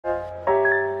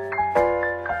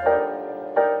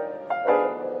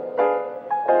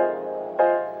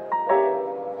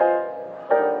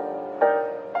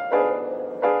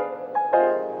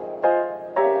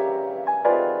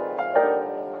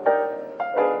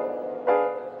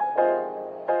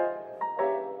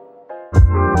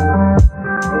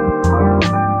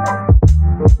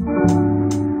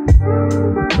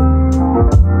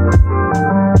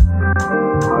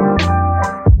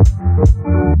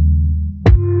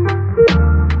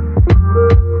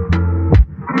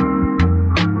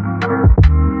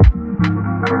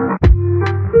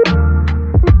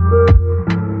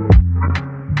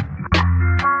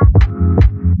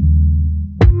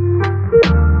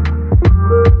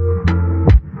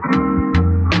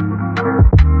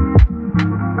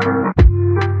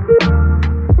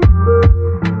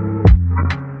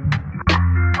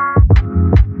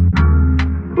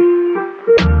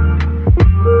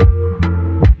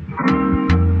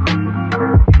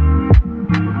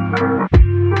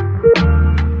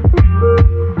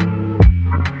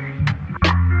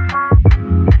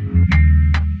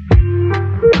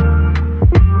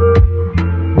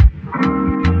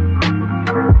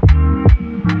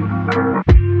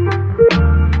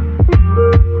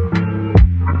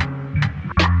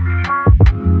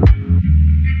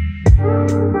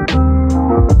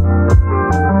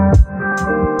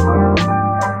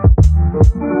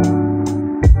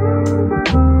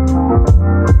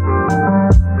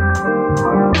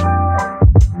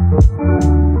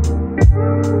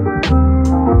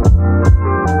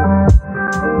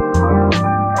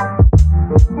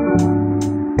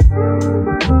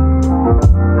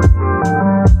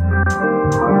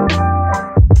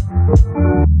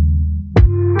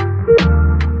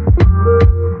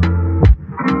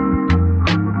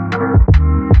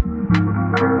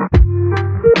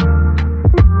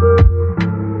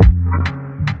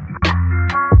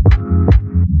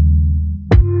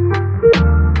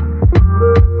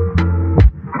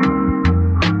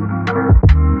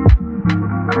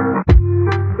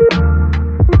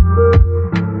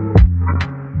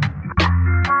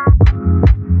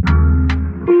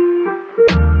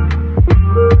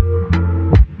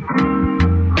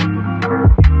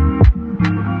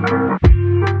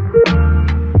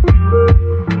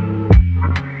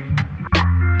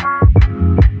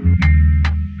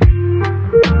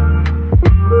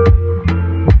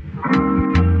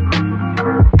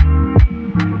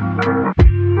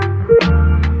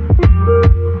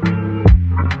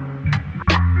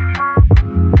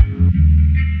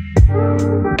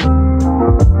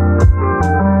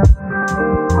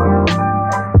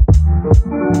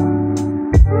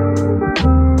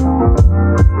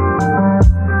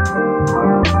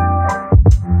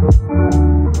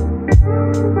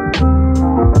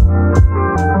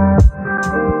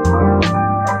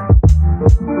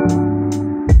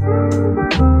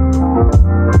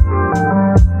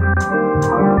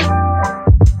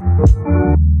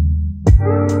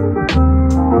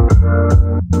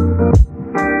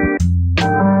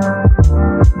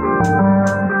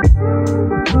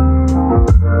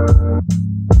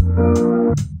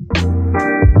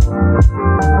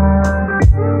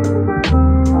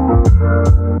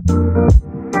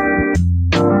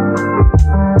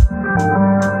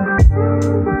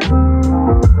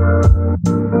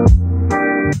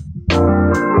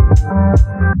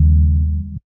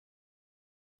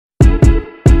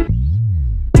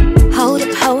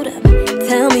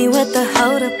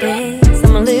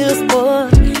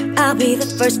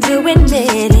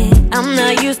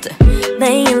used to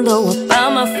laying low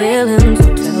about my feelings.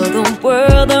 Tell the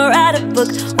world to write a book.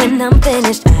 When I'm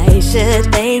finished, I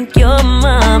should thank your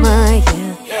mama,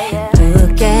 yeah.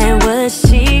 Look at what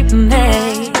she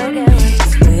made,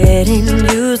 sweating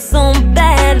you so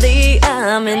badly.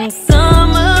 I'm in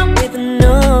summer with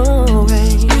no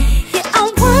rain. Yeah, I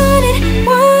want it,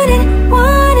 want it,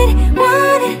 want it,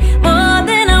 want it more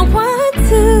than I want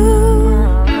to.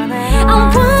 I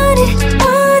want it,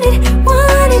 want it,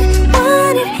 want it,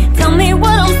 want it. Tell me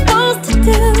what I'm supposed to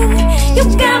do. You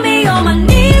got me on my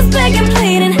knees begging,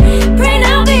 pleading, praying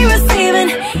I'll be receiving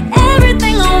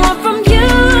everything I want from you.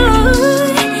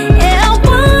 Yeah, I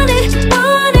want it,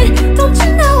 want it. Don't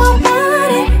you know I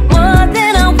want it more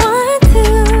than I want to.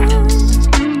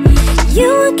 You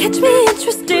won't catch me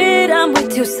interested, I'm way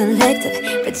too selective,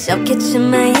 but you're catching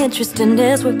my interest and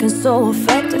it's working so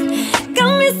effective.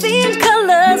 Got me seeing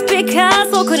colors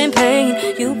Picasso couldn't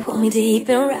paint. You pull me deep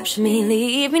and rapture me,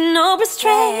 leave me no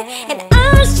restraint. And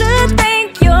I should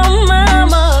thank your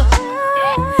mama.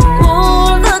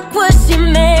 Oh, look what she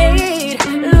made.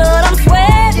 Lord, I'm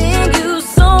sweating you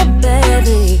so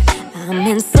badly. I'm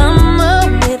in summer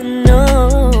with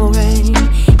no rain.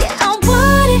 Yeah, I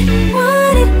want it,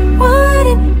 want it, want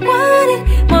it, want it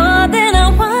more than I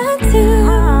want to.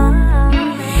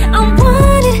 I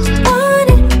want it, want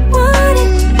it, want it,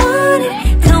 want it.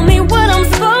 Tell me what I'm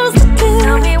supposed to do.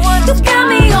 You got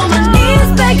me on my knees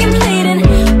begging, pleading,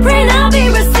 praying I'll be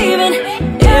receiving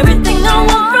everything I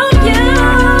want from you.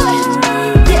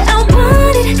 Yeah, I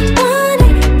want it, want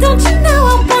it. Don't you know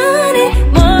I want it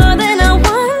more than I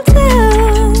want to.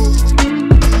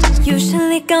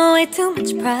 Usually got way too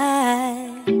much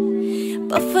pride,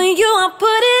 but for you I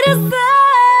put it aside.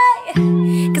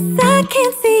 Cause I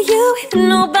can't see you with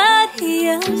nobody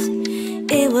else.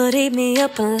 It would eat me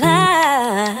up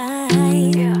alive.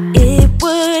 It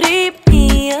would eat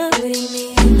me up.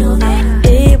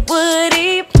 It would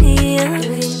eat me up.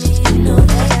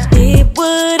 It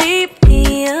would eat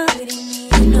me up.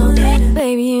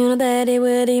 Baby, you know that it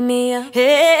would eat me up.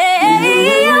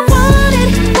 Hey, I want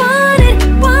it, want it,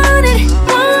 want it,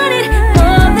 want it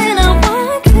more than I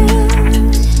want to.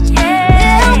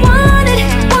 Yeah, I want it,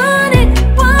 want it,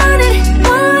 want it,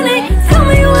 want it. Tell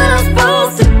me what I'm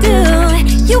supposed to do.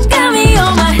 You got me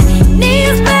on my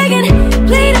knees begging,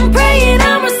 pleading, praying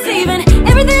I'm receiving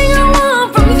everything I want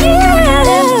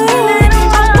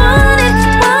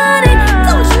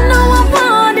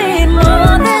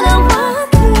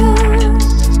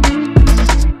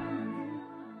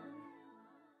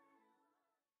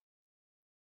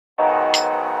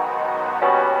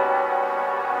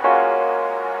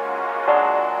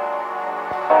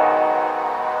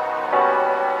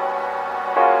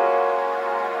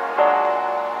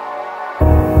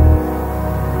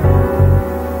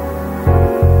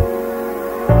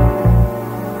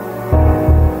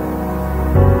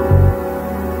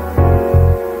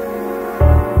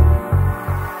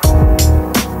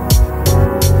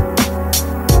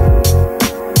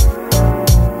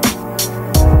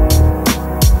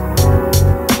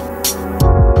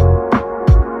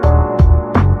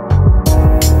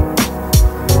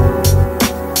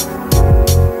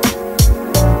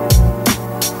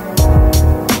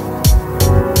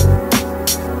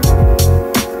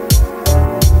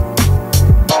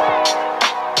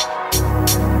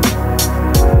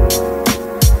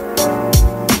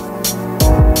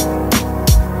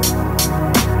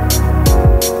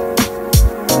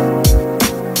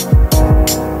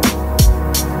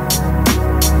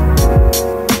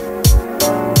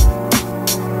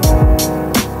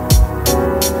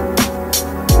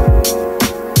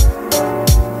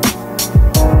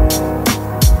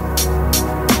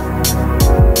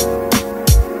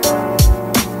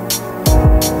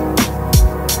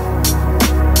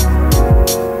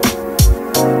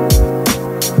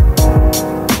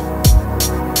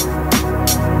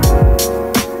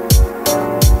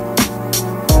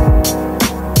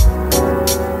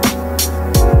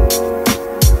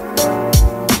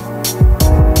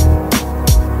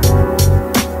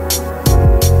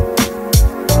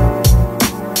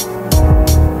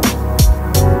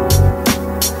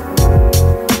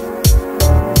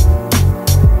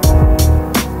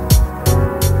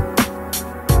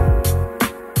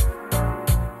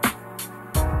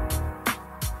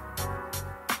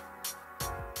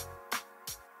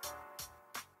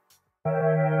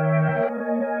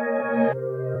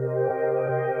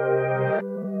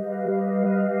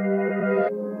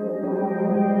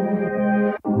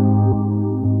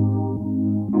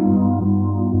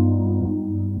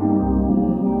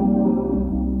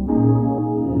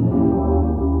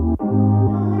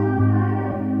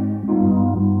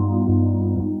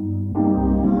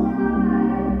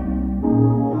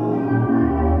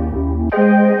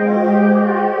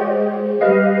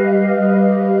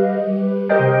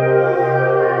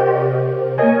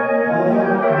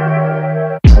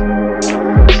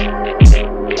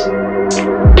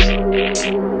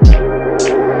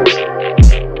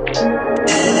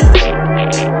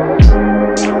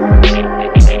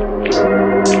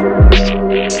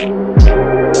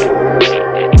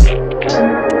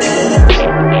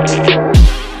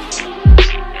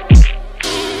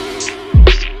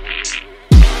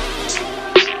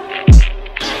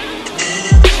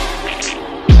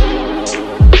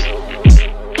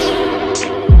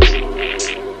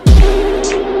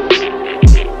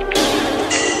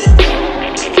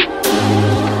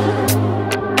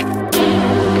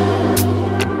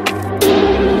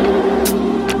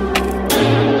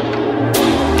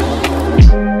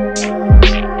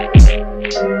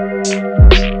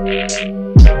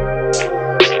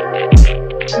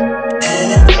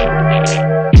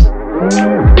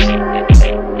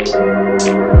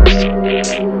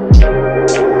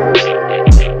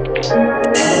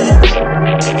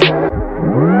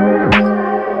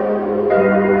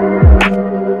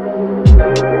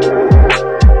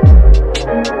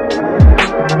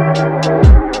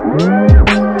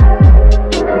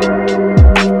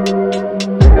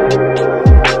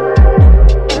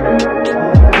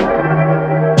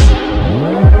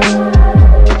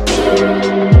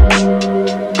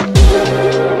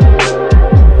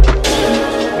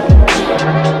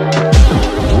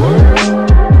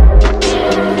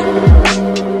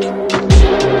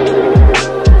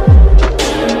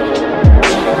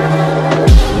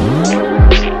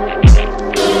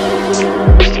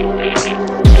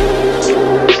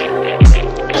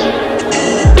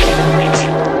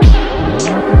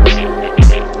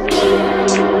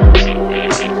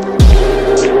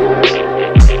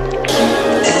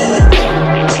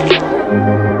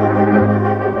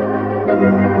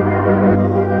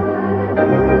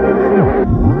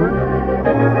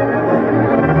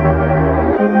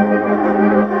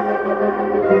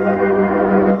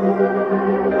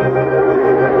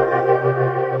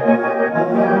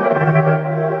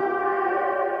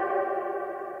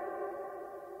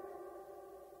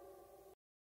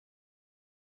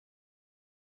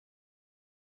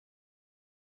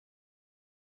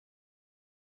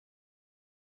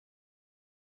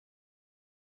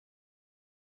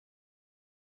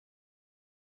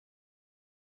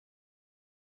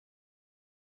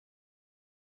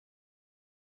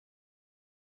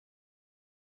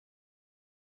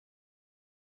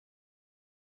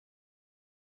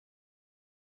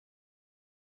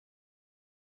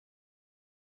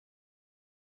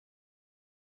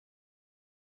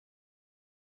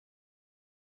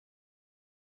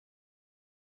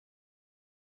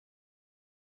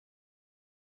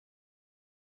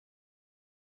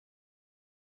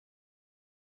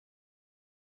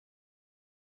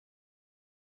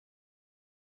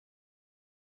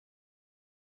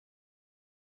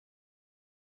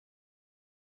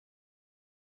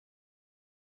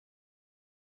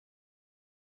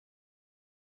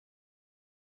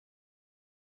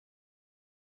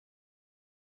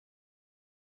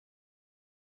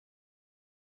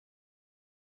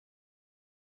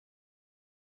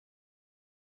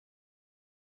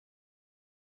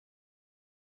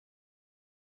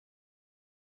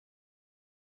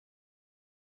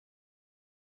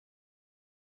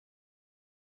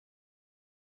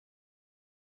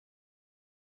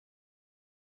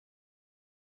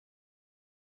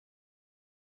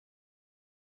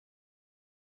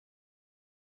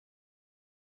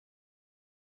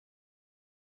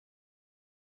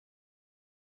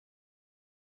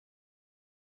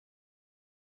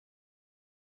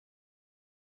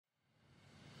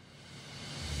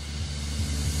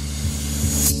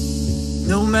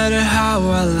No matter how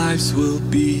our lives will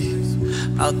be,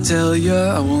 I'll tell you,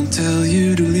 I won't tell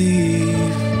you to leave.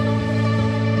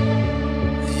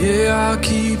 Yeah, I'll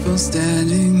keep on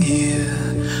standing here.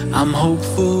 I'm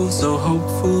hopeful, so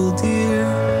hopeful, dear.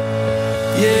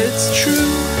 Yeah, it's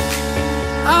true,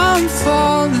 I'm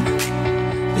falling.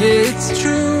 Yeah, it's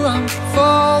true, I'm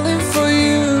falling for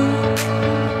you.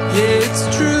 Yeah, it's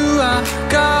true, I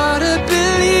gotta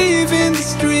believe in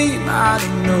this dream. I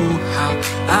don't know how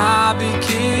I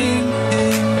became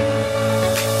him.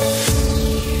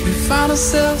 We found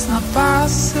ourselves not by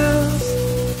ourselves.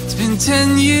 It's been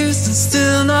 10 years and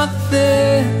still not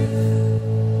there.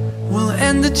 We'll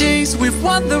end the chase, we've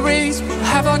won the race. We'll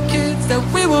have our kids that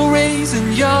we will raise,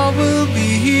 and y'all will be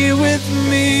here with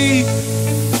me,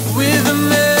 with a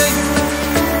man.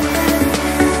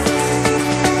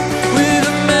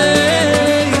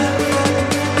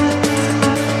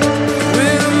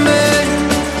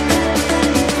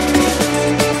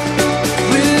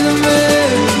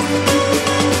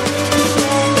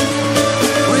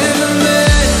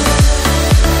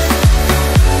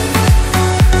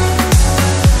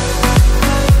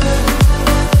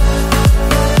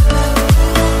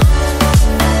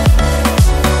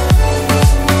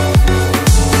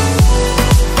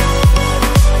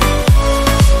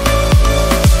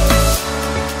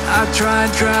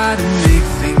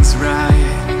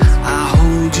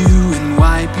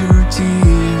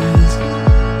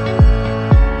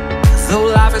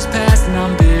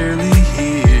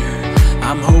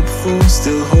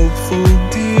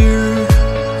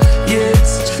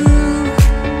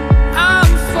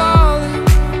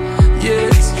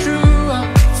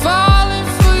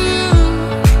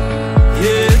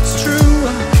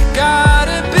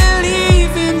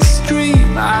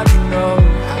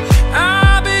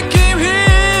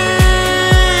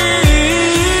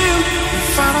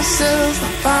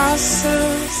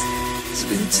 ourselves. It's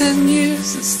been 10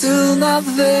 years and still not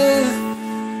there.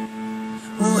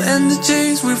 We'll end the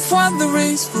chase, we've won the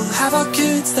race. We'll have our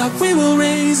kids that we will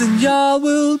raise, and y'all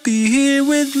will be here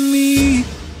with me.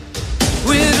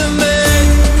 With a man.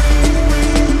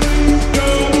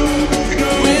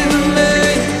 With a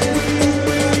man.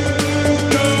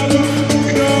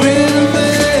 With a man. With a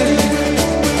man.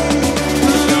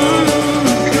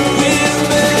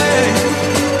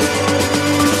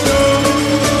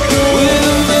 With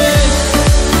a man.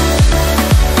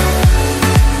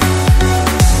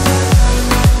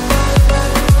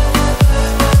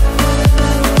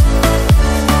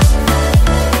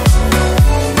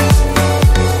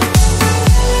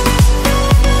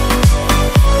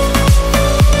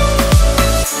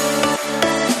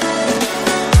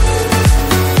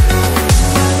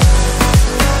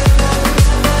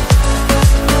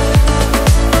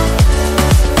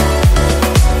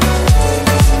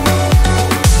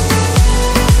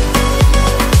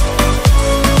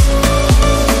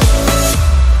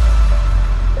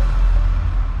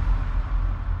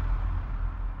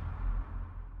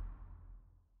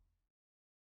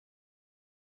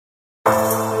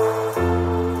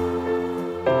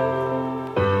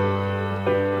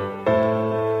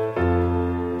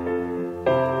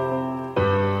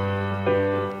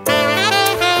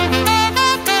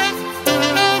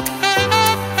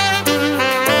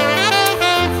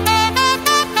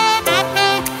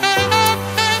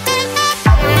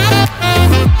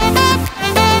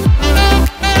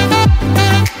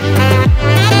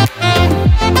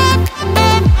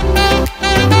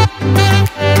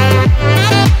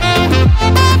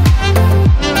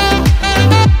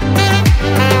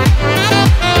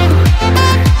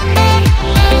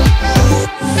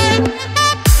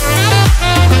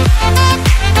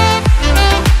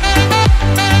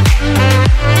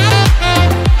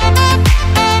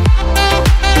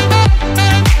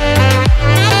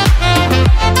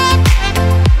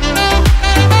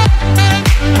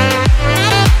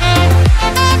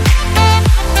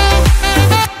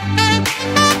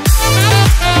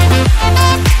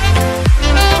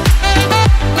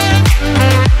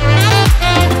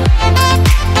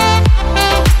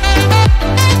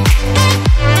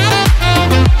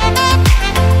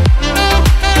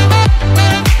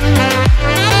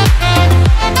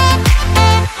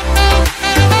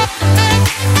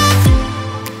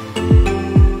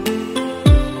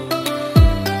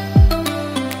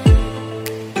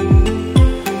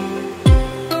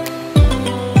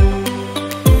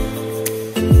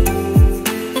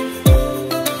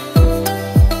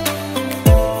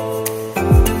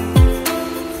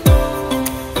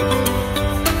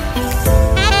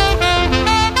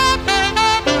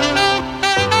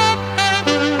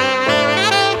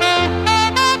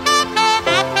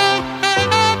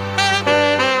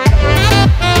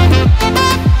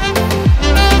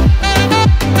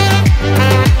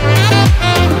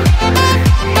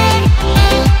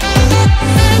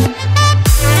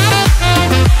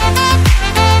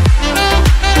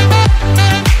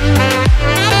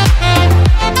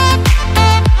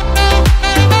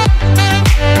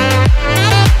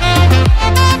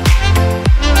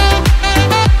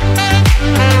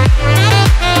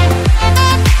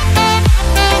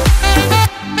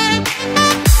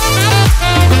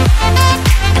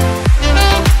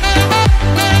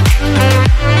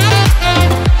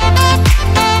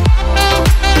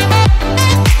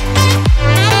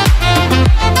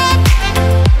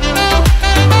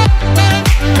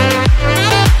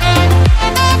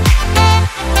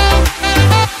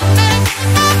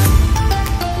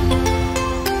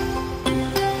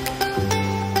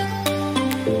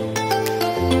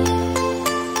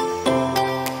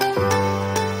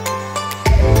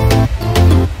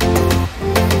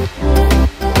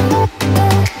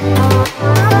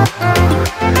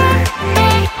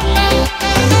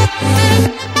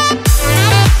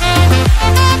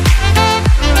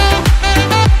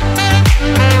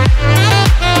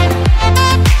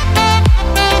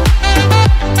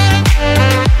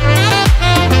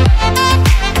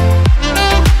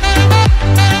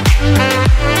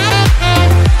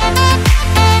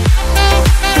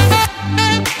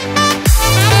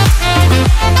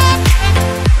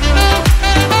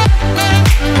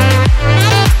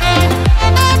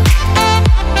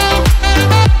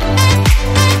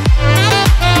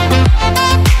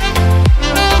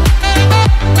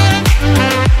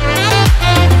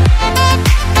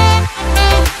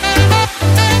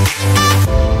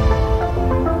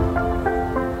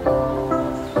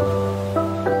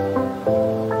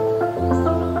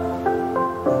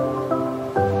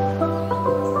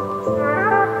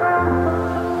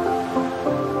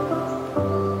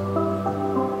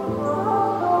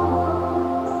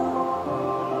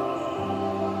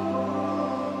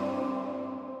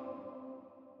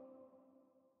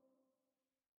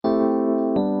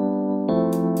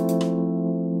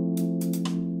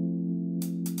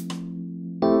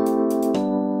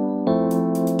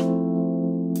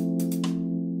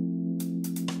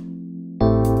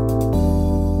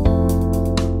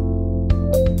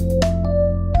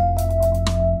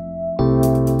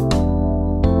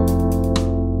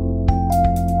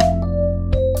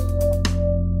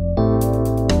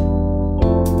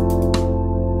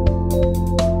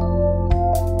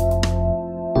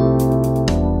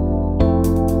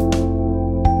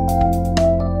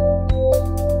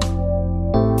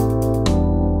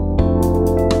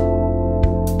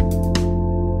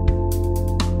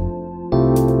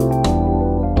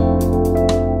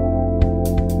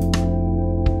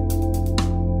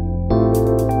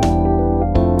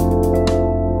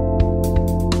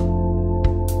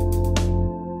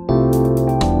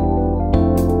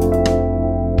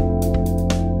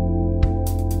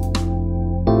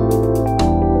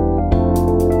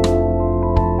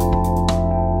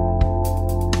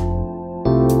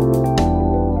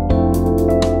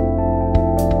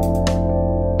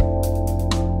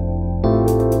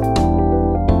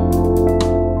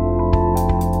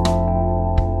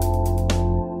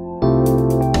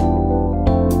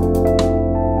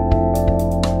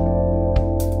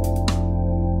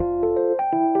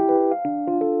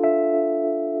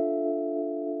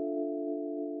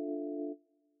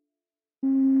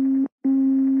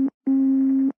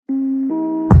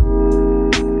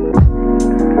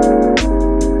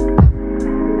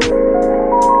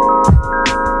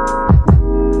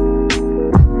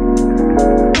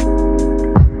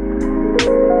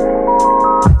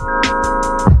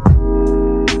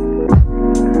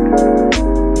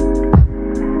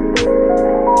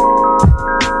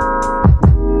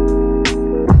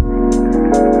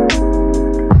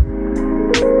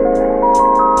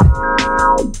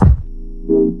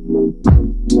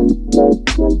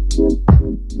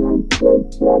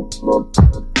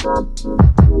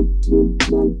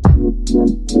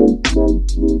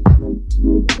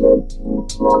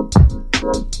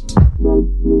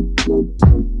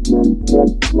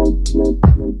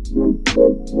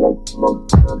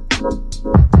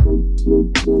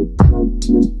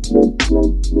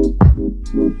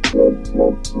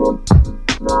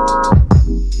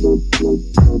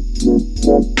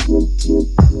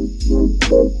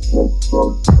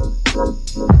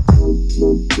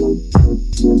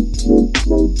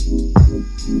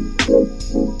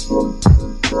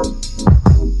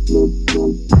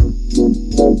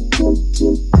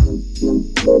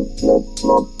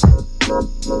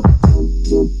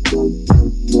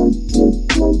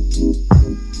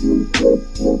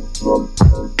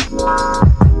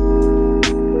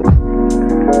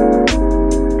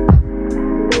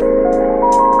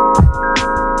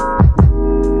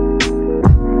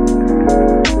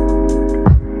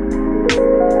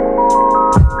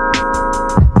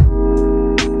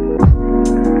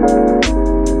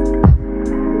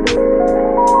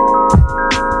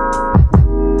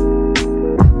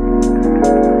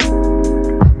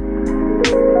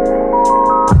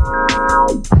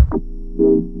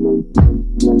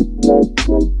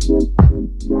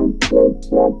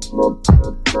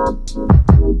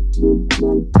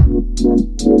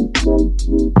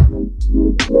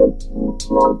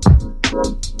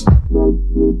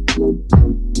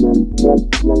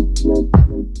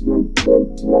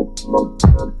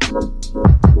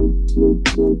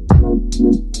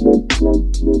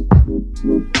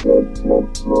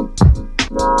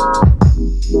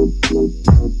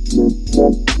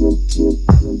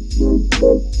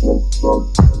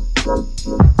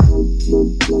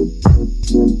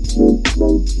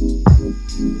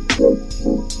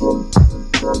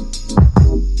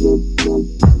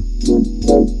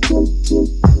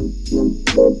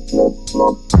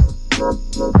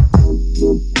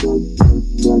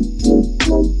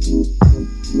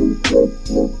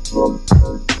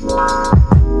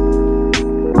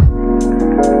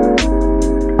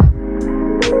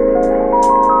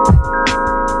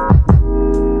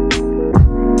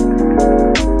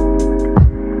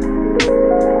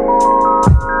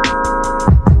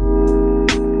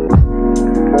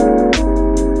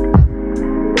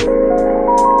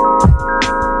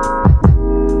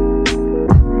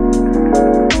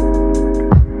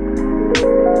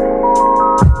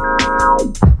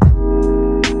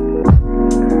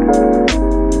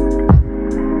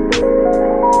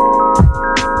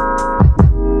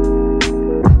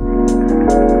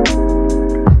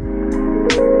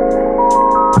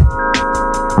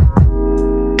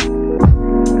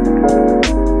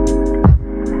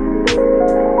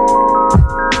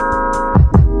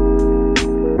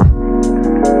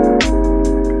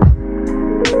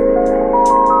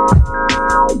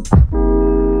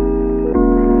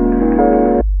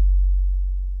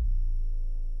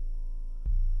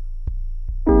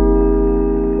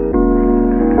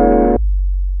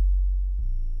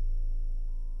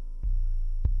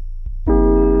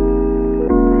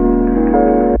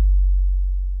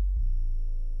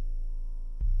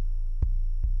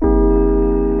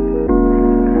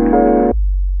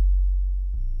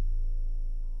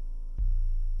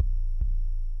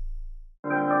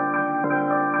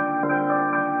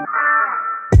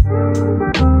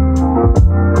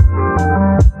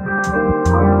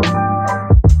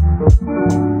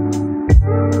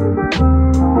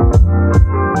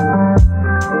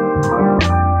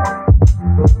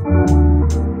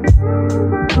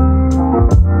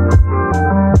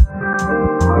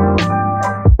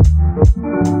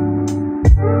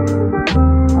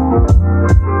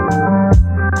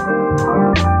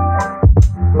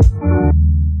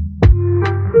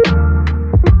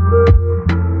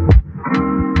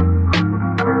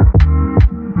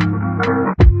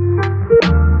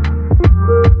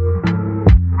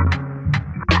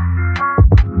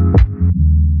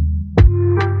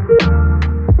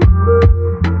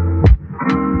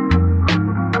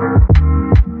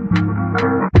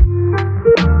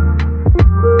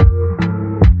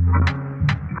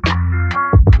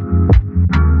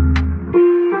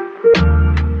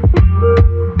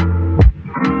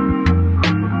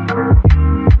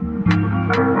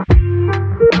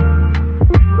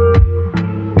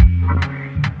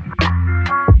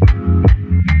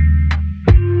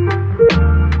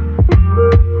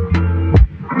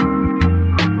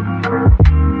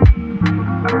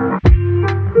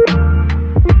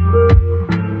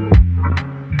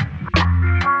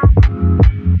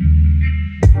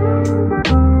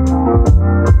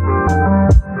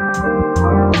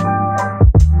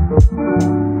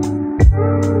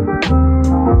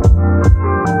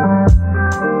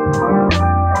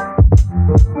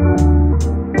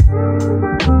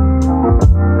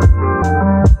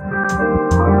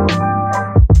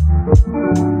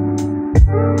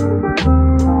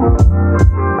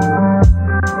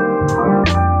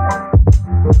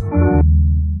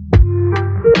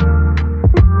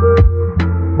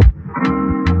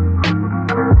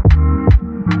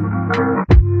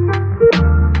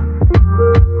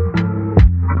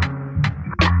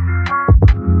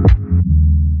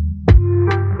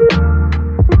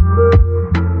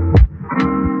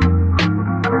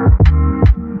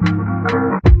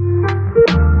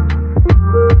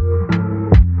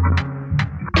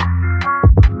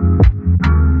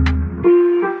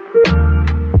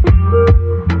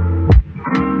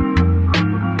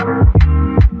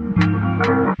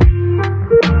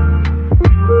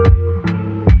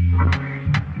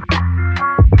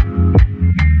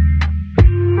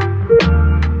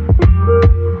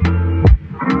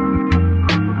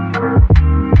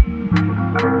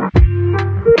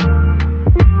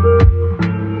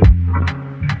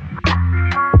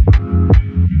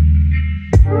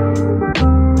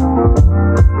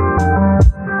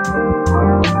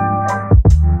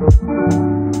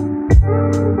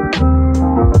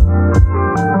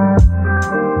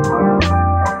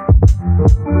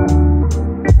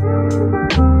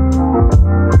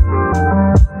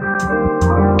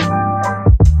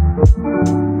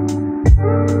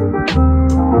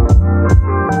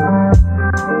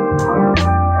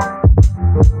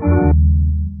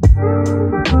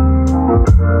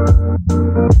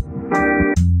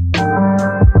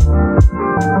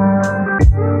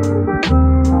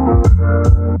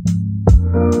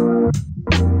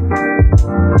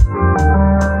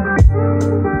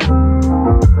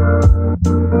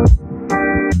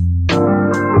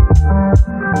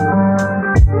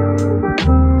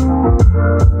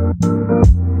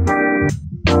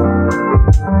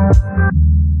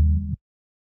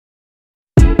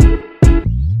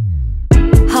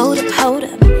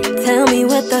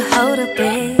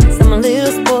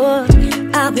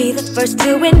 first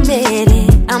to admit it.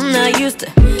 I'm not used to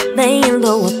laying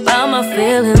low about my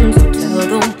feelings. So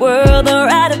tell the world or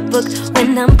write a book.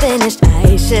 When I'm finished,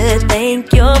 I should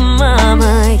thank your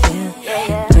mama,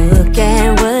 yeah. Look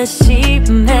at what she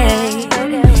made.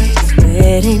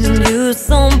 Sweating you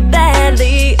so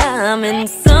badly. I'm in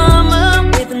summer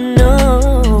with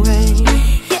no rain.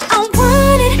 Yeah, I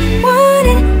want it, want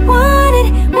it, want it,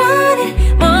 want it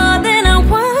more than I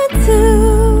want to.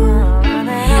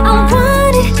 I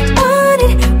want it, want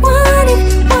it, want it,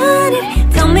 want it.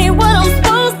 Tell me what I'm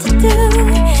supposed to do.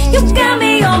 You got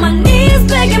me on my knees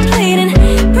begging, pleading,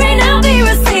 praying I'll be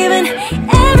receiving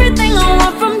everything I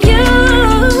want from you.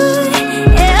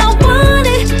 Yeah, I want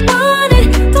it, want it.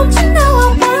 Don't you know I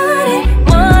want it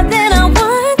more than I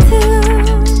want to.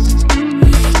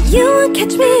 You won't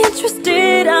catch me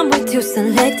interested, I'm way too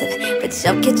selective. But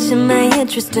y'all catching my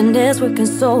interest and it's working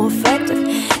so effective.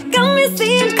 Got me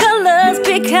seeing colors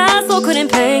Picasso couldn't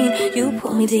paint. You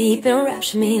pull me deep and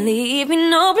rapture me, leave me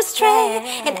no restraint.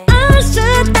 And I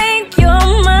should thank your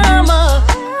mama.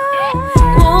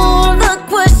 Oh, look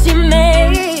what she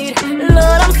made.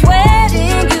 Lord, I'm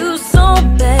sweating you so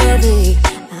badly.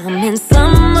 I'm in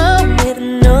summer with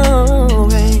no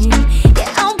rain.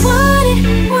 Yeah, I want it,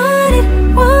 want it,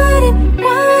 want it,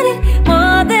 want it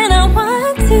more than I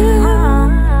want to.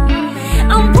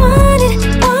 I want it,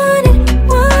 want it,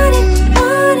 want it,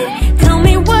 want it. Tell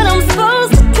me what I'm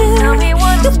supposed to do.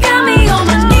 You got me on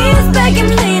my knees begging,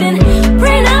 pleading,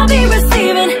 praying I'll be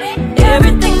receiving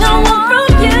everything I want from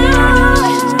you.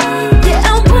 Yeah, I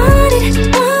want it,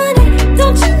 want it.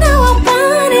 Don't you know I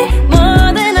want it more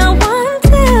than I want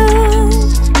to.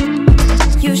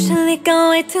 Usually got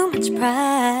way too much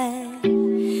pride,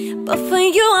 but for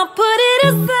you I put it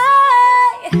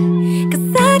aside.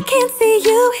 Cause I can't see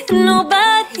you with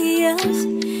nobody else.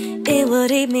 It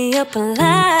would eat me up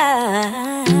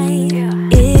alive.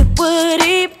 It would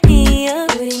eat me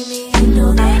up. You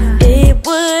know that. It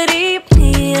would eat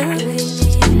me up.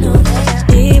 You know that.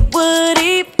 It would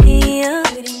eat me up.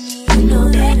 You know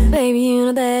that. Baby, you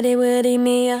know that it would eat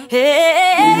me up.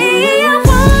 Hey, I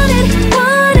want it,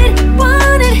 want it,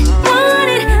 want it, want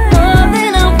it more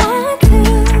than I want to.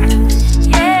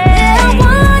 Yeah, I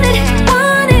want it,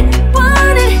 want it,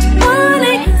 want it, want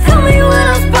it. Tell me what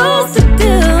I'm supposed to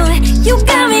do. You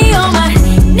got me on my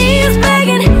knees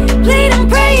begging, pleading,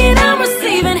 praying I'm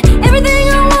receiving everything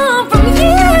I want from you. I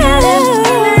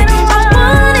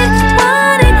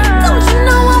want it, don't you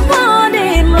know I want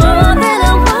it more than I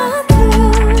want to.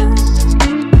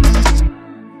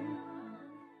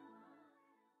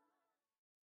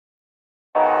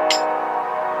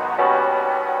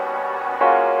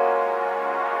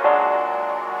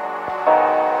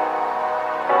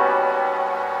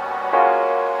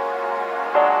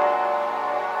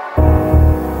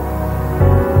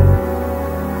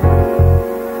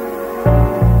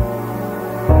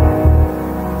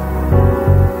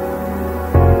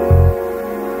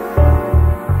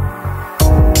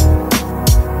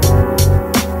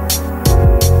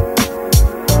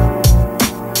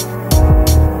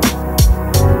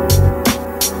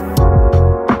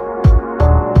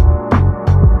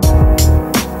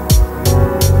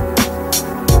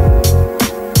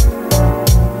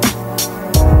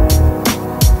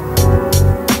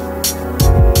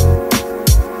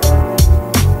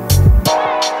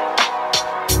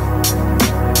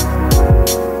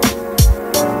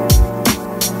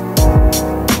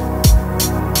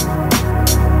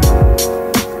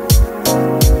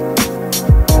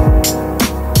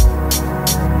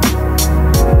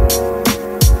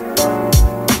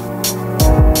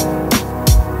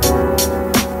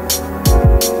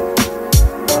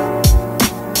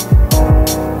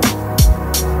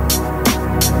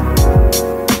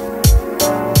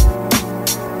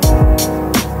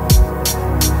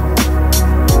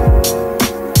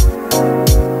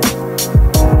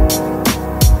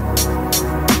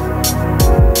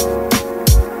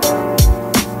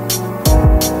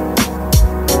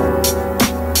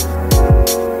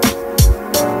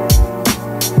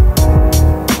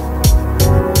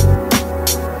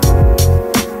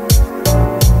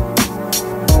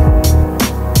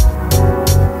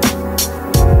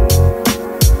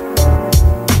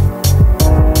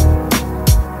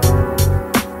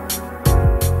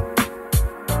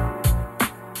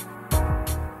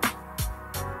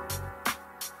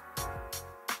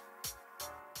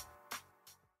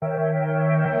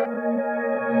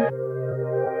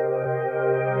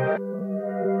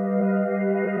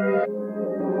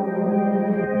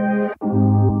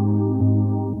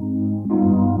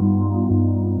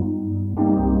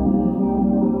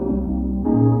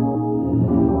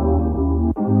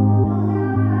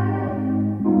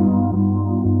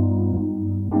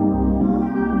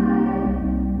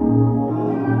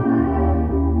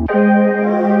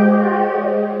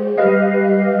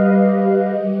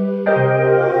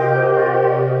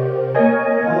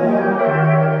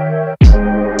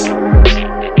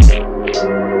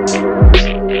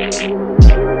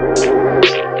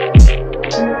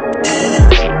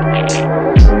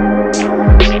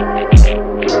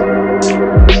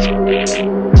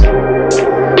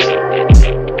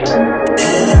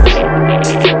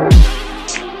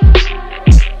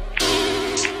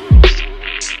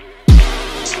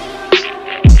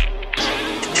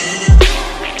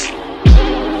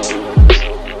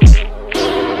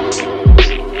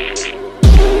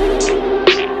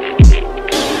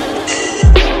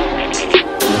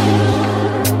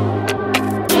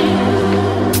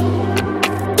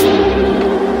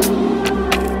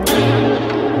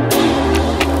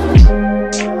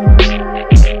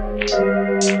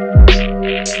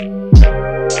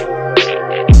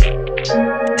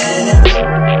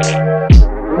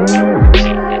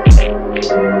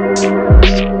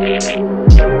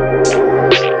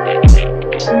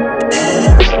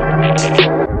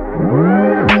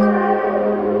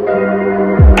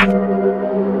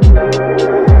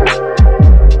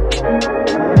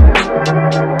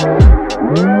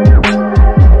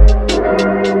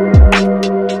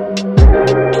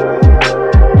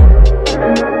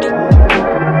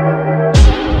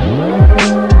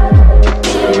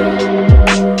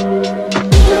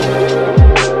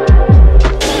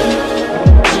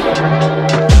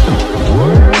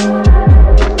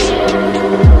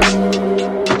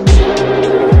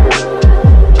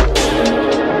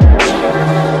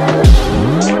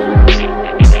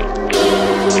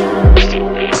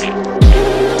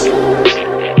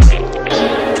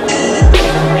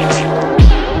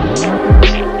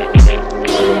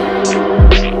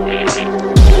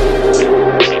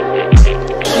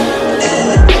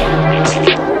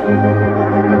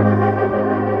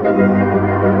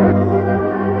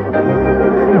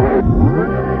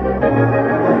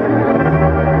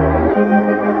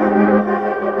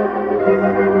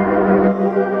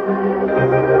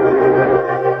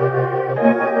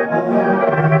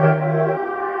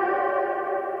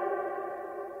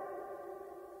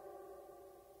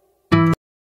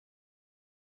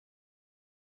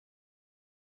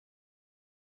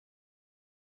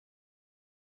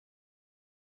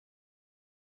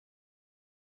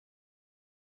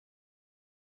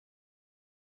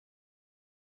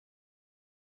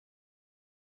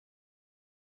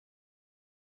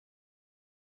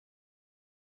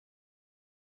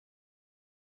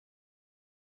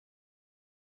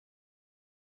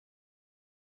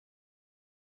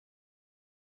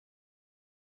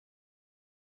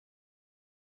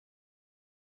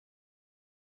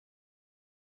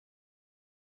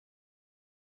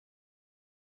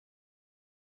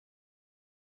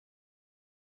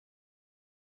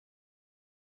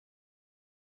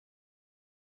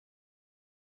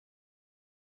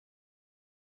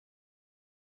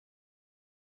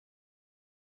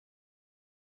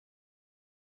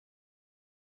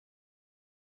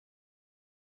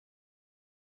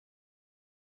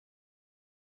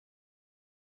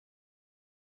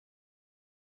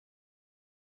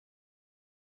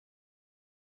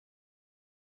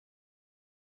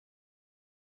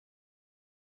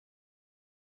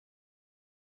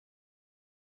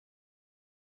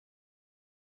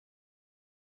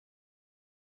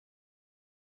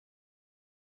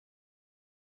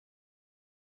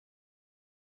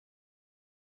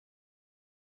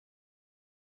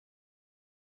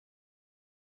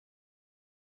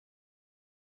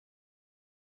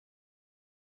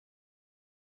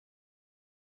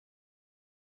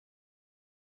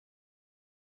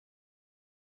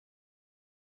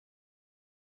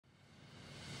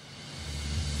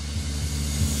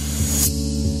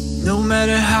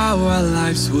 matter how our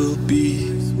lives will be,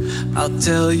 I'll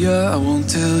tell you, I won't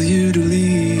tell you to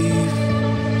leave.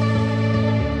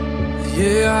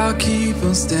 Yeah, I'll keep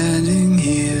on standing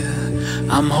here.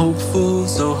 I'm hopeful,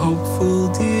 so hopeful,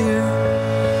 dear.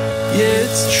 Yeah,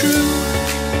 it's true,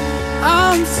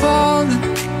 I'm falling.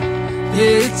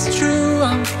 Yeah, it's true,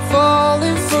 I'm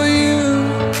falling for you.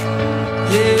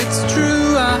 Yeah, it's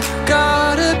true, I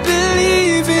gotta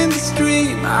believe in this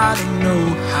dream. I don't know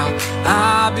how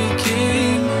I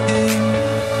became him.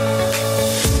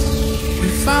 We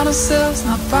found ourselves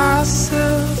not by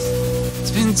ourselves.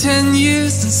 It's been 10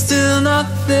 years and still not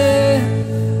there.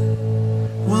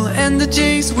 We'll end the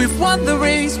chase, we've won the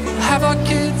race. We'll have our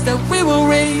kids that we will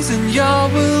raise, and y'all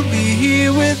will be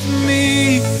here with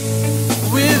me.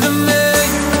 With me.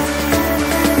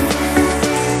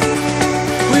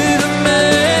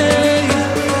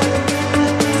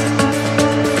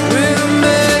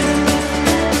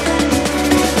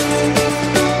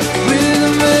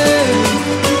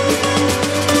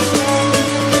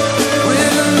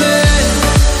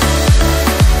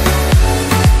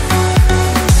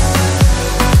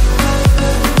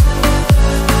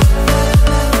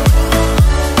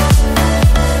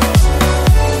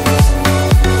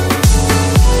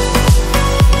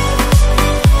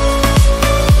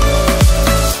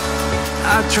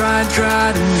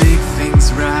 Try to make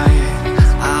things right.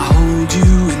 I hold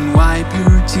you and wipe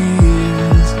your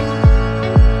tears.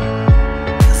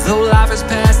 Though life has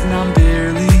passed and I'm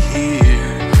barely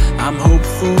here, I'm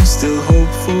hopeful, still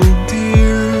hopeful,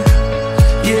 dear.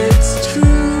 Yeah, it's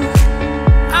true,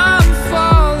 I'm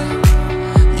falling.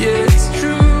 Yeah, it's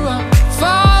true, I'm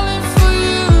falling for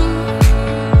you.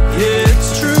 Yeah, it's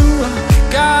true, I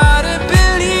gotta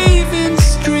believe in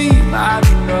this dream. I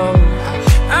don't know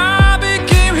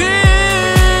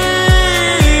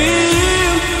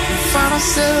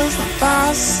not by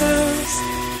ourselves.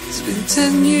 It's been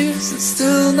 10 years and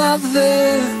still not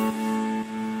there.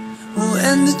 We'll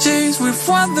end the chase, we've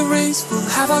won the race. We'll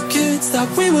have our kids that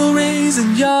we will raise,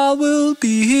 and y'all will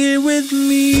be here with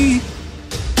me.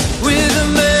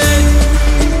 With me.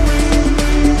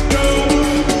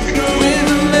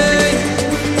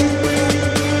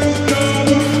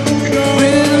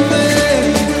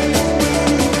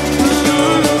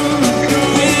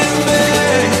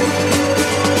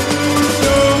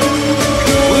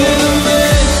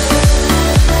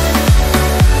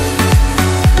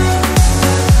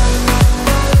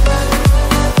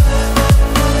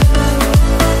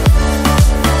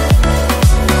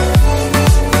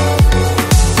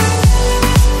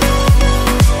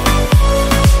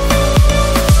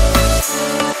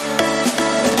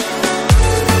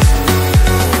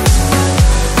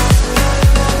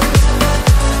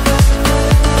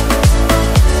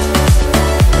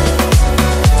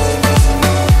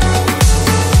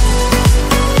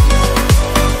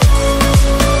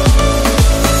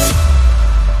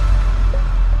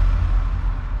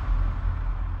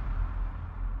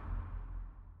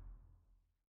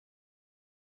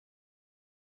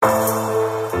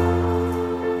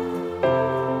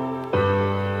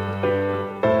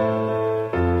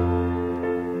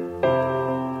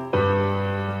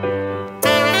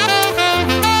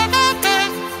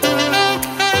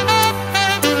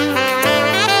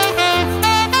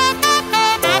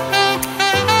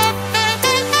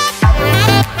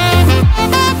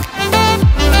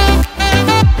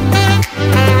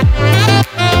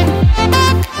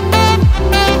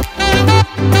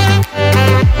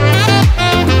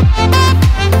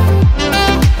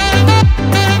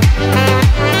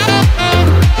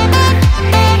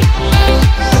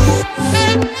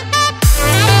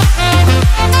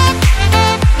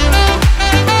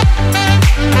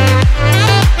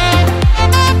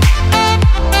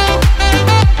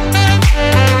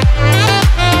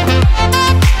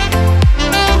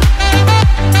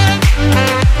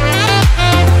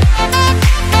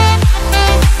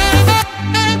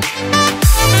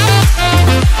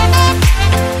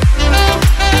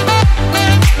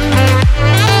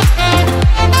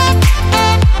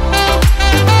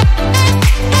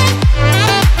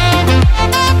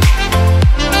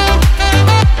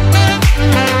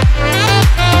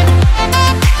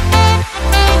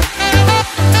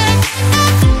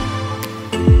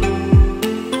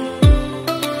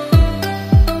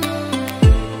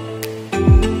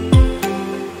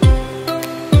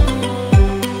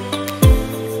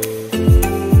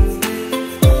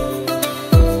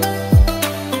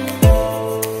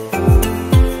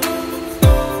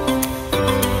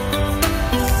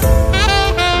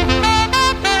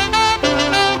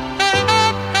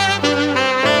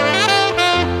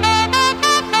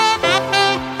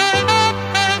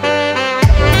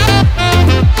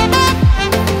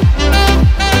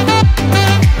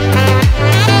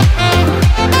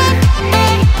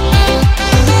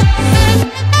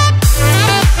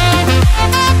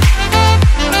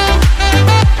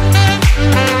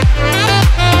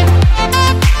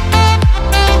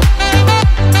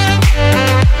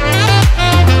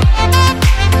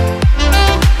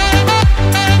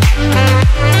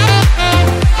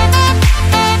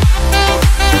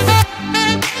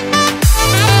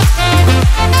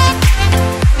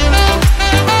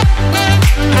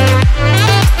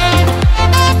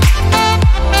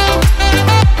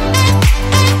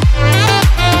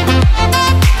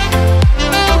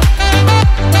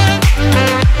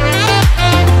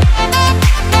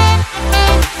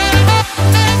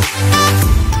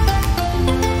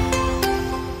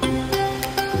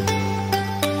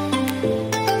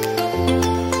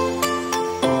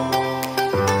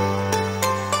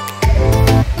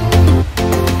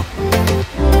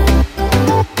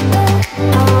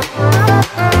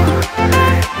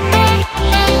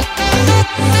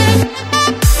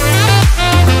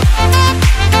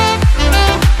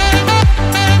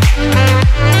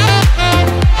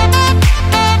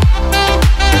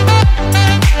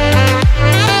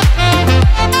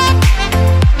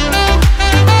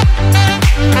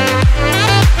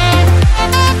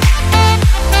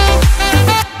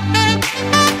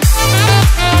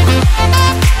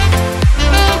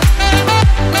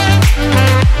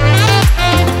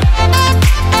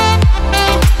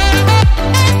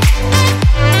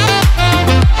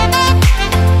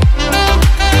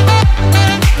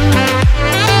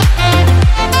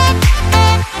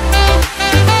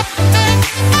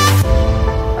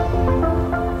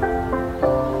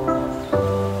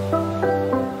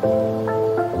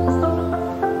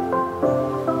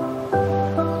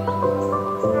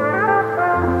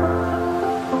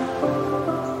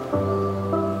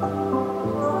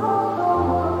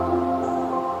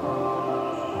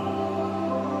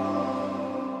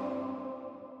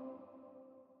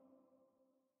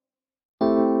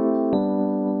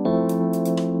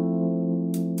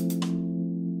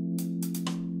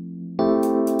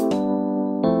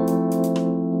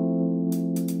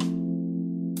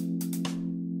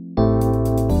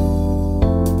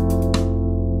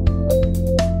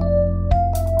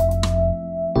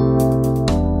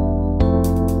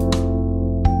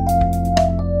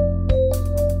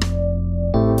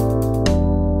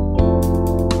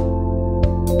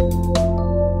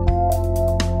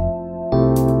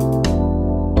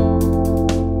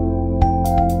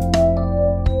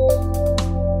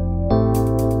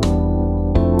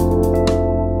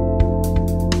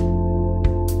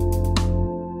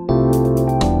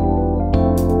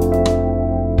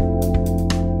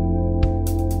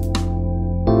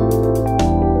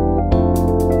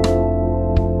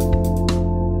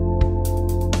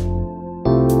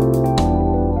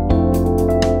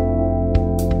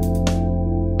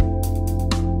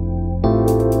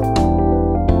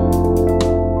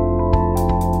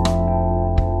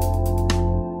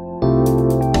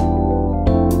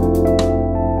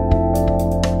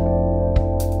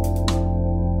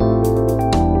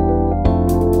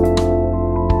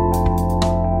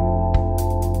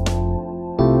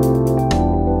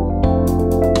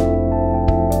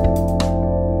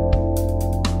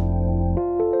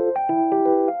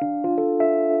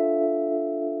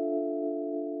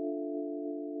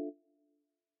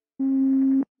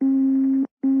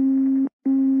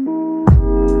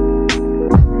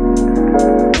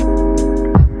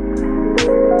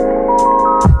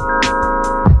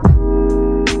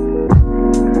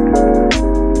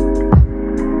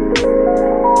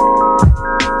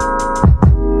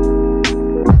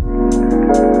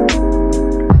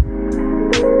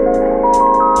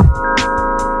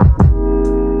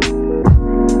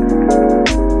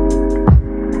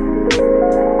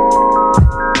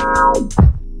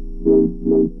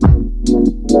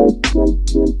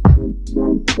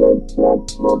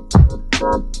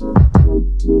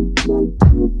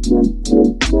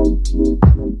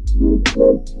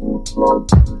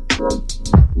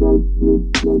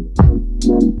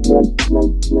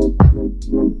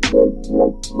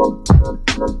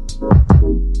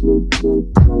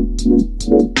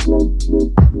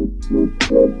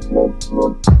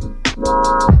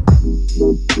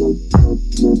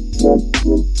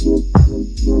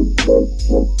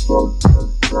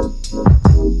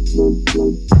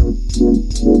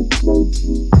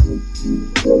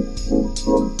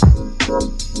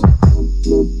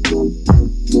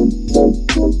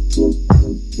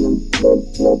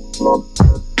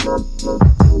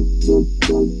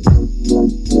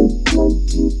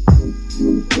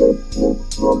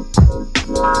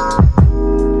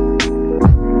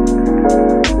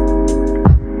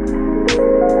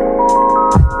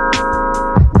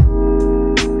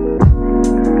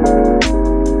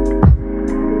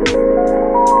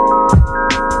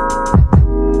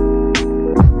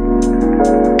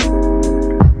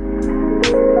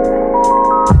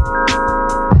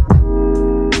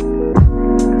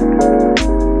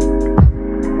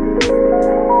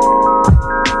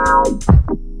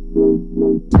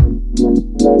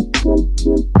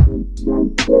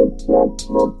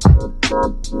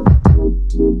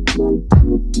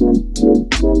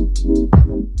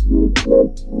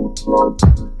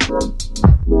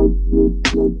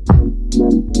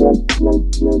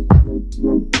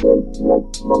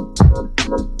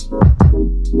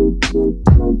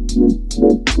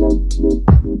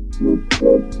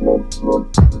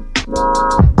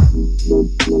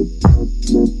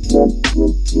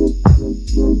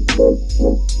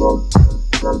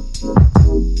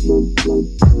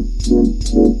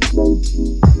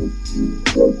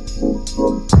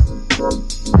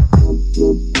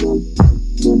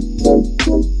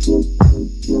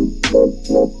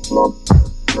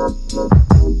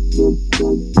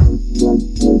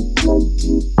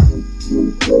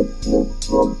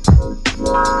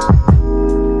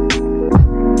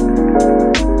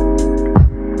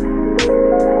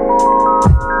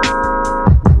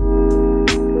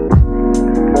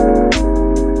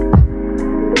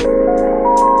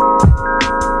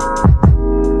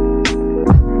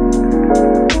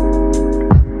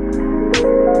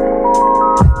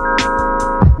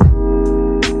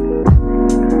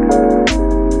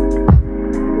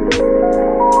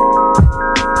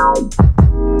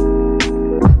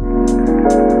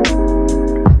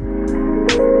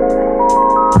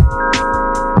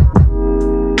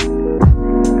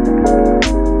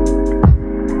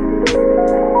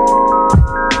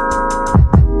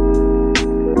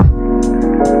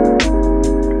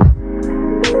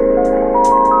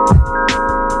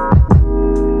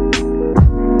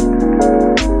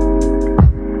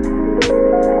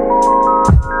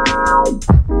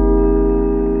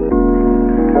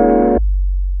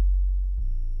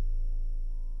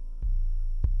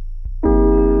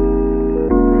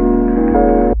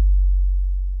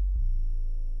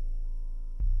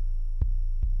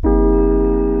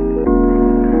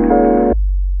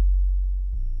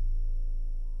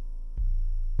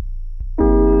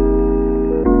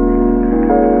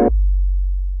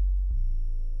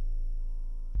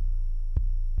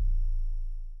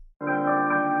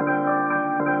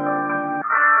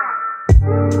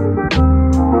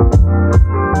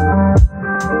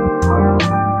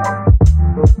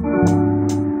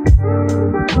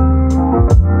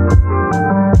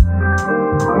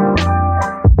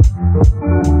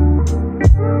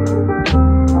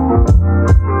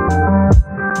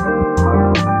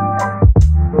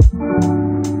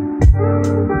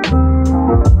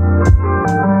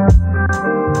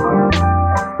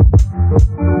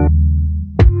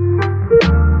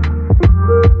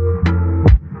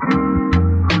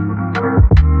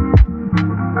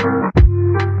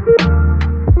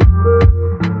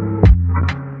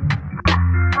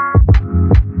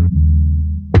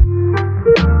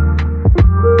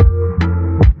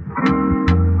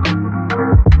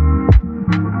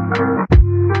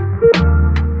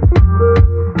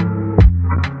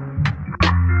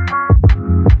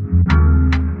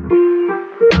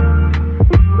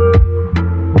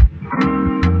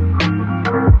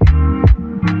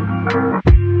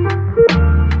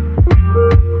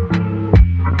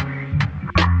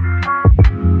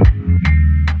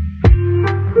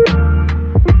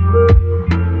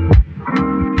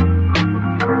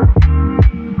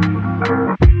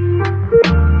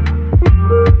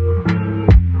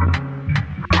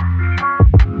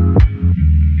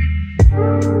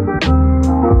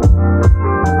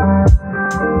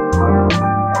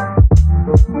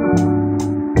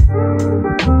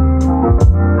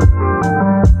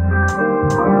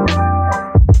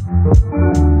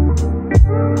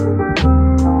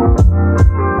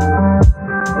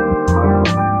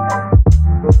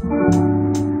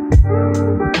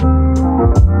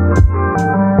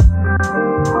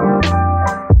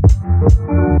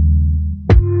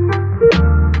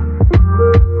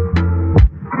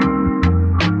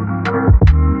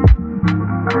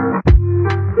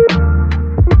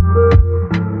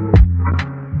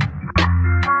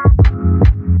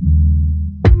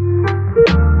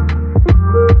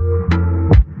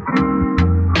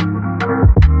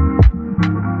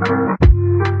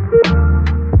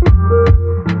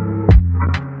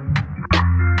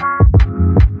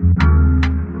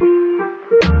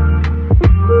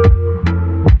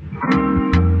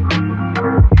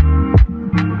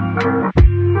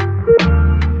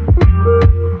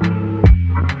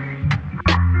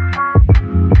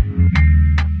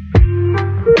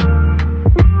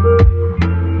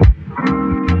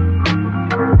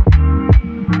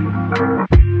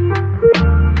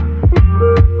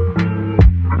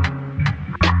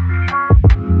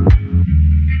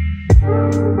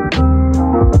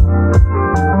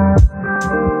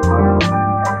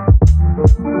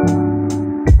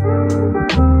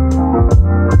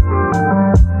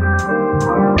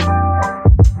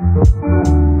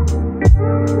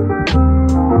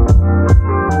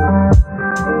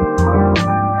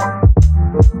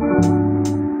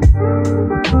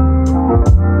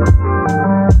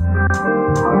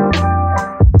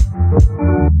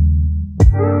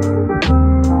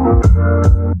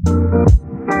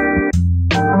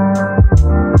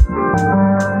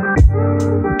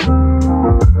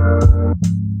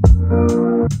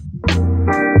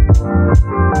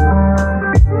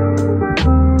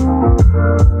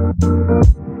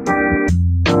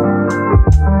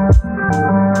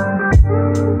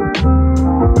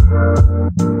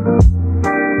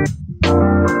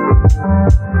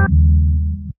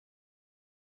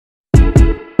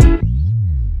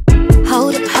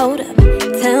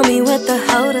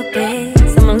 little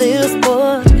bit, I'm a little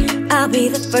spoiled. I'll be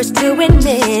the first to admit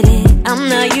it. I'm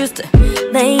not used to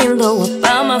laying low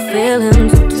about my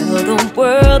feelings. Tell the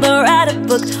world or write a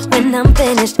book. When I'm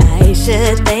finished, I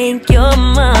should thank your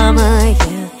mama,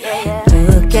 yeah.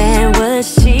 Look at what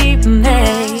she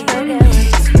made,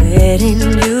 sweating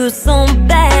you so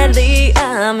badly.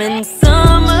 I'm in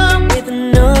summer with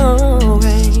no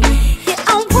rain. Yeah,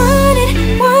 I want it,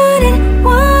 want it,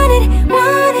 want it,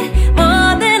 want it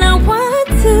more than I want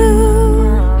to.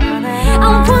 I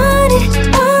want it,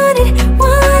 want it,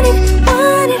 want it,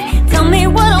 want it. Tell me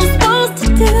what I'm supposed to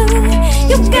do.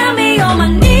 You got me on my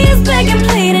knees begging,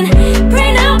 pleading,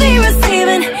 praying I'll be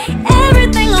receiving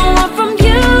everything I want from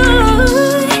you.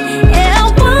 Yeah, I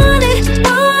want it,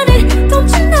 don't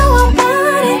you know I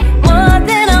want it more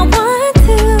than I want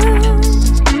to.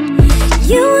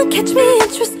 You won't catch me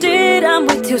interested, I'm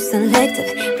way too selective,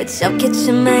 but you're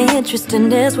catching my interest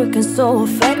and it's working so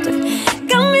effective.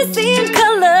 Got me seeing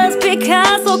colors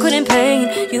Picasso couldn't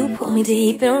paint. You pull me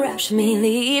deep and rapture me,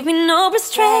 leave me no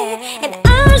restraint. And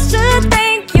I should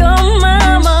thank your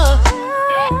mama.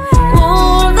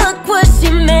 Oh, look what she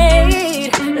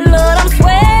made. Lord, I'm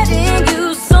sweating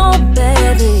you so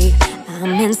badly.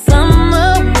 I'm in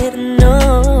summer with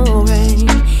no rain.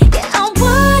 Yeah, I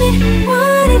want it,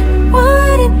 want it,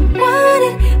 want it, want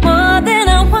it more than I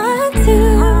want to.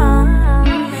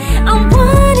 I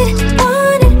want it,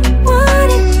 want it,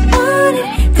 want it, want it.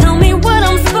 Tell me what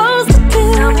I'm supposed to do.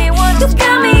 You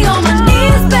got me on my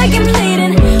knees begging,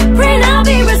 pleading, praying I'll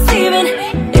be receiving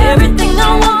everything I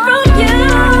want from you.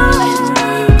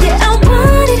 Yeah, I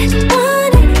want it,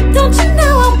 don't you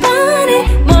know I want it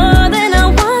more than I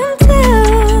want to.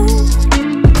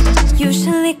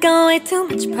 Usually got way too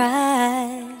much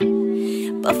pride,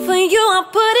 but for you I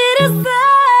put it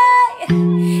aside.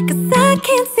 Cause I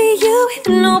can't see you with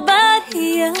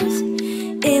nobody else.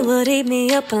 It would eat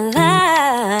me up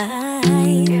alive.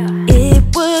 It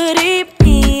would eat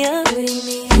me up.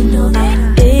 You know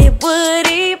that. It would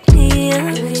eat me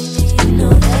up. You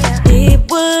know that. It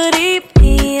would eat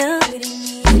me up.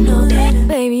 You know that.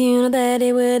 Baby, you know that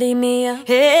it would eat me up.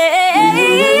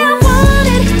 Hey, I want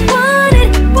it, want it,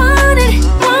 want it,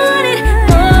 want it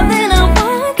more than I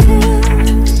want to.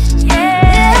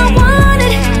 Yeah, I want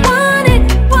it, want it,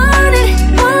 want it,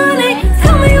 want it.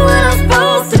 Tell me what I'm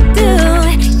supposed to do.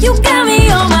 You got me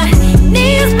on my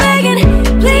knees begging,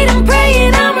 pleading,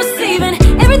 praying I'm receiving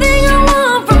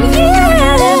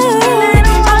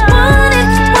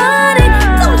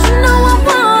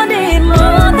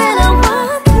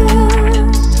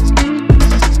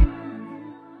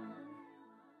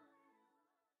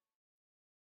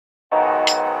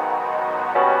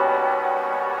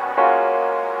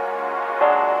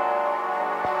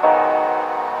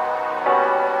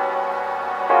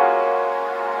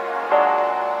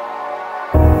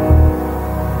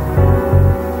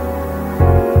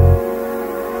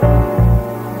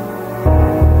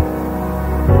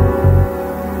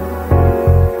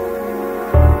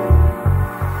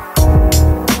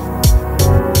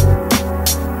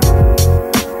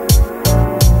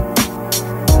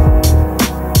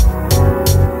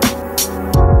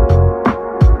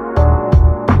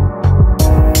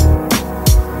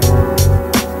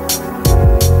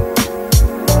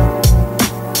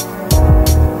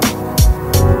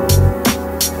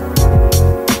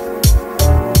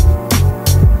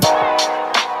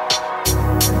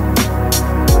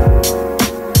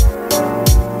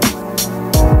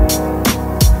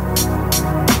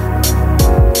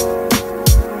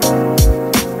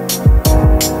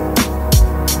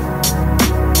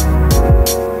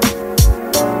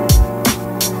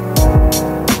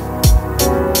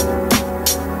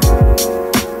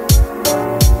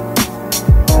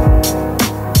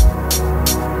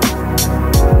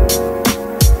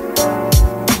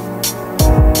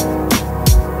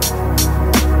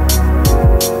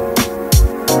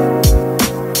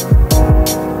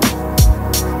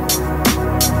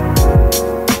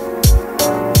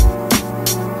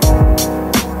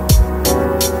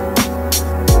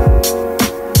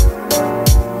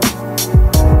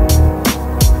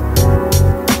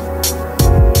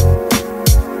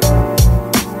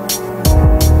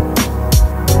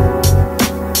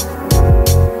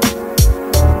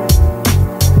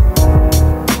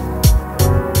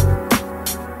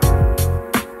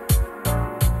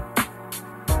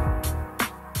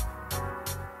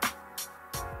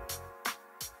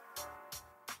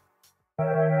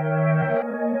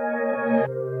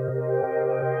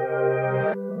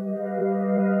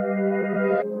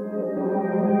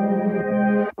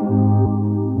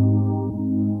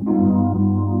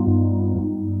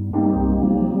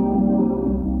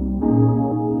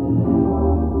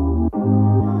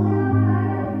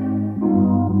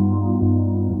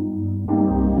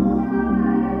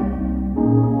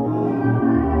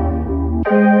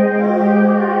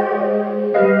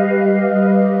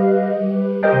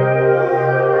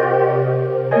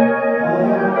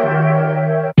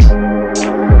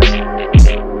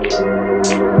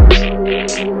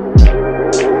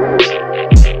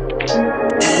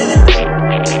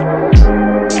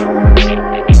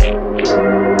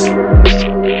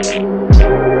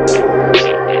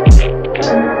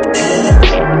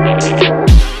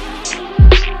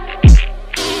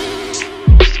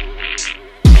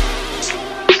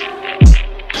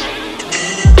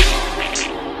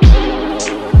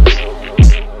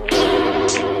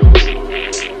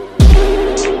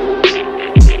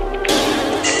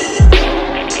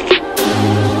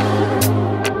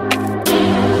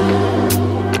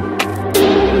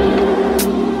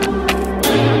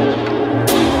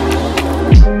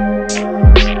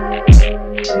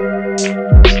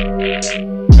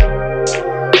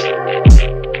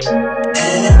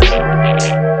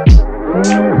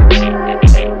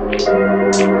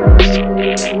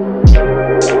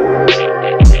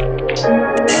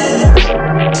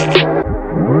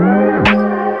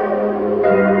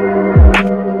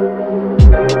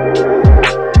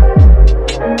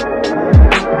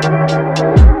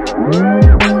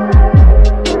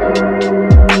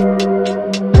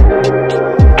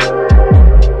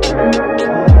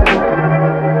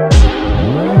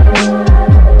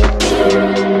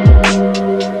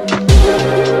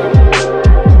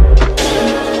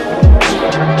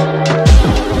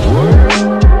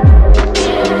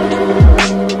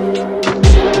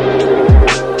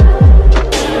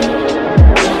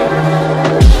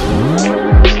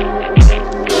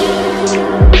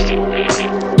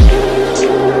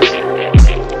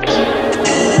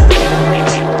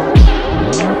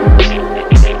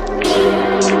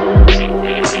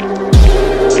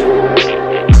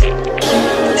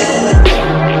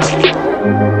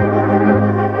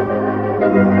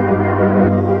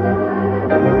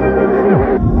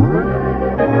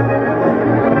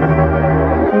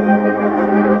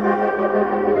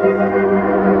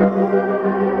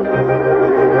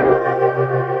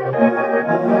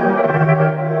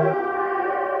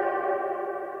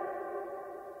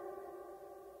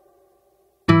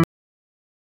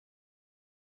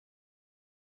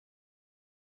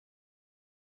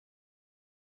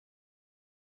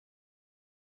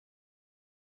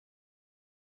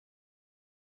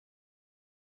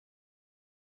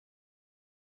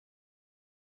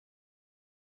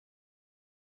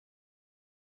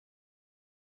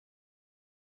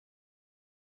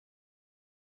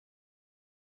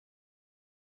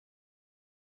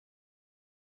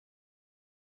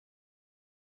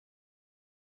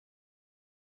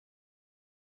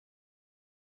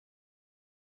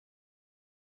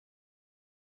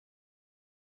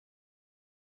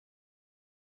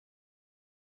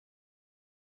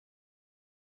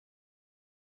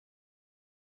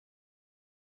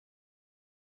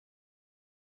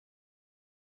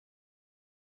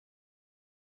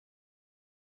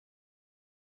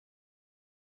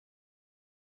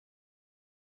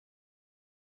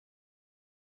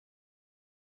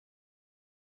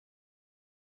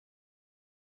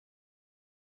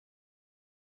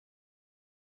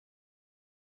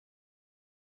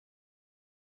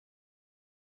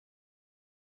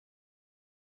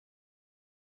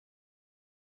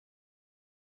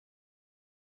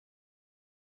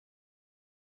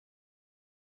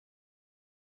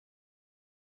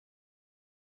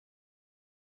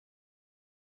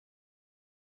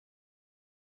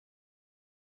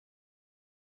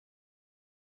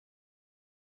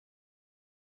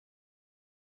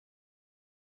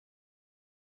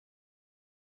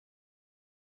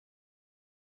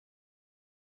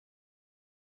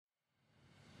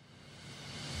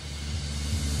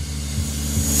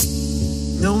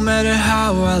No matter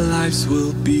how our lives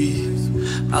will be,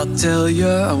 I'll tell you,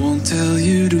 I won't tell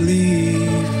you to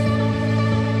leave.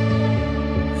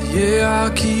 Yeah,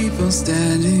 I'll keep on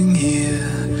standing here.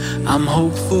 I'm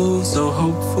hopeful, so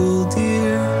hopeful,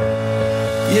 dear.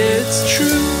 Yeah, it's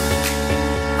true,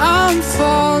 I'm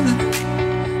falling.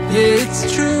 Yeah,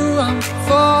 it's true, I'm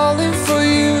falling for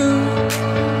you.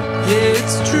 Yeah,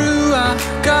 it's true, I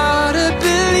gotta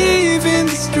believe in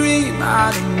this dream.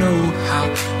 I don't know how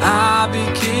I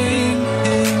became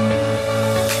him.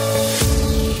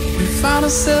 We found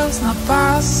ourselves not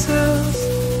by ourselves.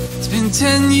 It's been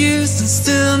 10 years and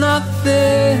still not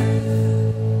there.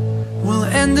 We'll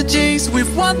end the chase,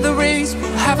 we've won the race.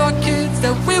 We'll have our kids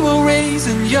that we will raise,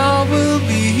 and y'all will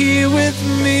be here with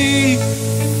me.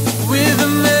 With a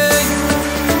man.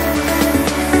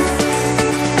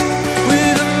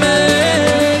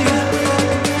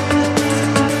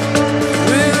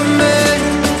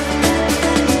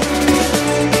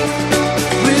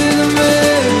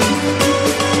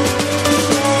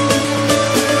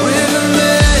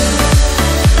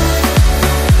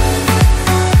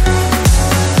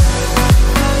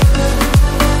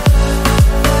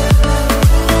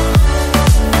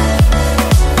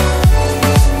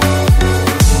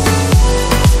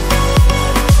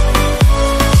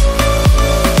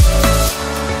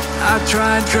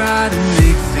 try to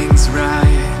make things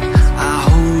right. I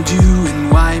hold you and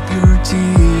wipe your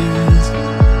tears.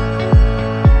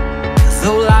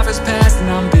 Though life has passed and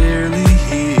I'm barely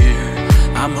here,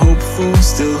 I'm hopeful,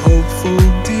 still hopeful,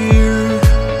 dear.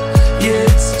 Yeah,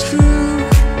 it's true,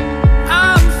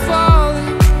 I'm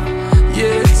falling.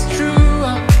 Yeah, it's true,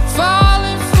 I'm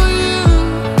falling for you.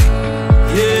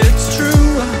 Yeah, it's true,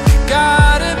 I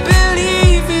gotta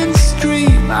believe and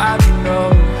scream. I don't know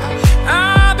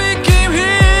how I became here.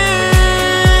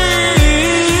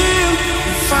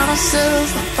 We find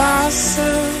ourselves not by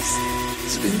ourselves.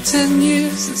 It's been 10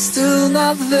 years and still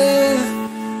not there.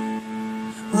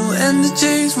 We'll end the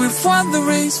chase, we've won the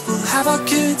race. We'll have our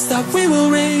kids that we will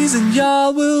raise, and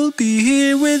y'all will be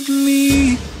here with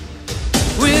me.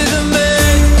 With a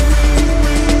man